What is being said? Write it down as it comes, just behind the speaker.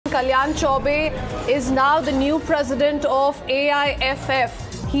Kalyan Chaubey is now the new president of AIFF.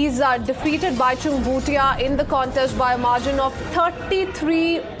 He's defeated Bhaichung Bhutia in the contest by a margin of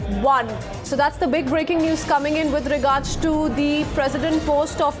 33-1. So that's the big breaking news coming in with regards to the president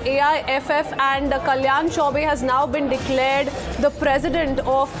post of AIFF, and Kalyan Chaubey has now been declared the president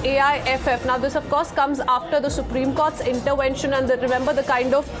of AIFF. Now this of course comes after the Supreme Court's intervention, and remember the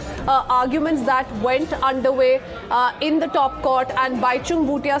kind of arguments that went underway in the top court, and Bhaichung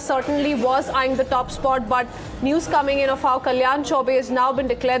Bhutia certainly was eyeing the top spot, but news coming in of how Kalyan Chaubey has now been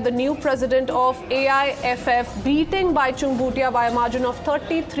declared the new president of AIFF, beating Bhaichung Bhutia by a margin of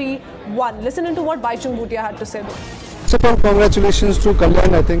 33-1. Listen into what Bhaichung Bhutia had to say. So congratulations to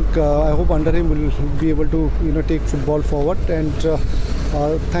Kalyan. I think I hope under him we'll be able to take football forward, and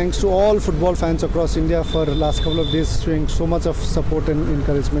thanks to all football fans across India for the last couple of days showing so much of support and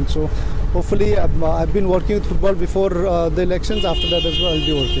encouragement. So hopefully I've been working with football before the elections. After that as well I'll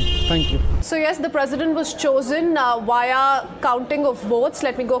be working. Thank you. So yes, the president was chosen via counting of votes.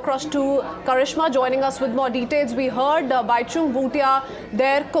 Let me go across to Karishma joining us with more details. We heard Bhaichung Bhutia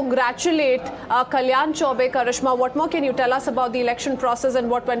there congratulate Kalyan Chaubey. Karishma, what more can you tell us about the election process and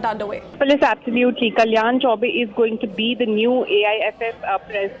what went underway? Well, yes, absolutely. Kalyan Chaubey is going to be the new AIFF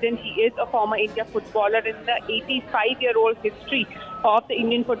president. He is a former India footballer. In the 85-year-old history of the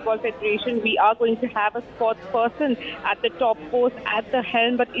Indian Football Federation, we are going to have a sports person at the top post at the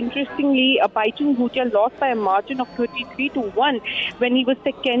helm. But interestingly, Bhaichung Bhutia lost by a margin of 33-1 when he was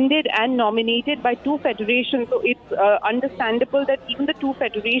seconded and nominated by two federations. So it's understandable that even the two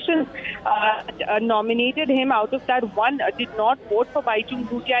federations nominated him. Out of that, one did not vote for Bhaichung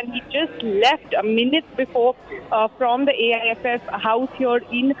Bhutia, and he just left minutes before from the AIFF house here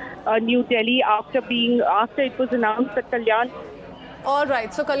in New Delhi after it was announced that Kalyan. All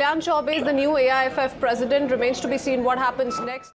right, so Kalyan Chaubey is the new AIFF president. Remains to be seen what happens next.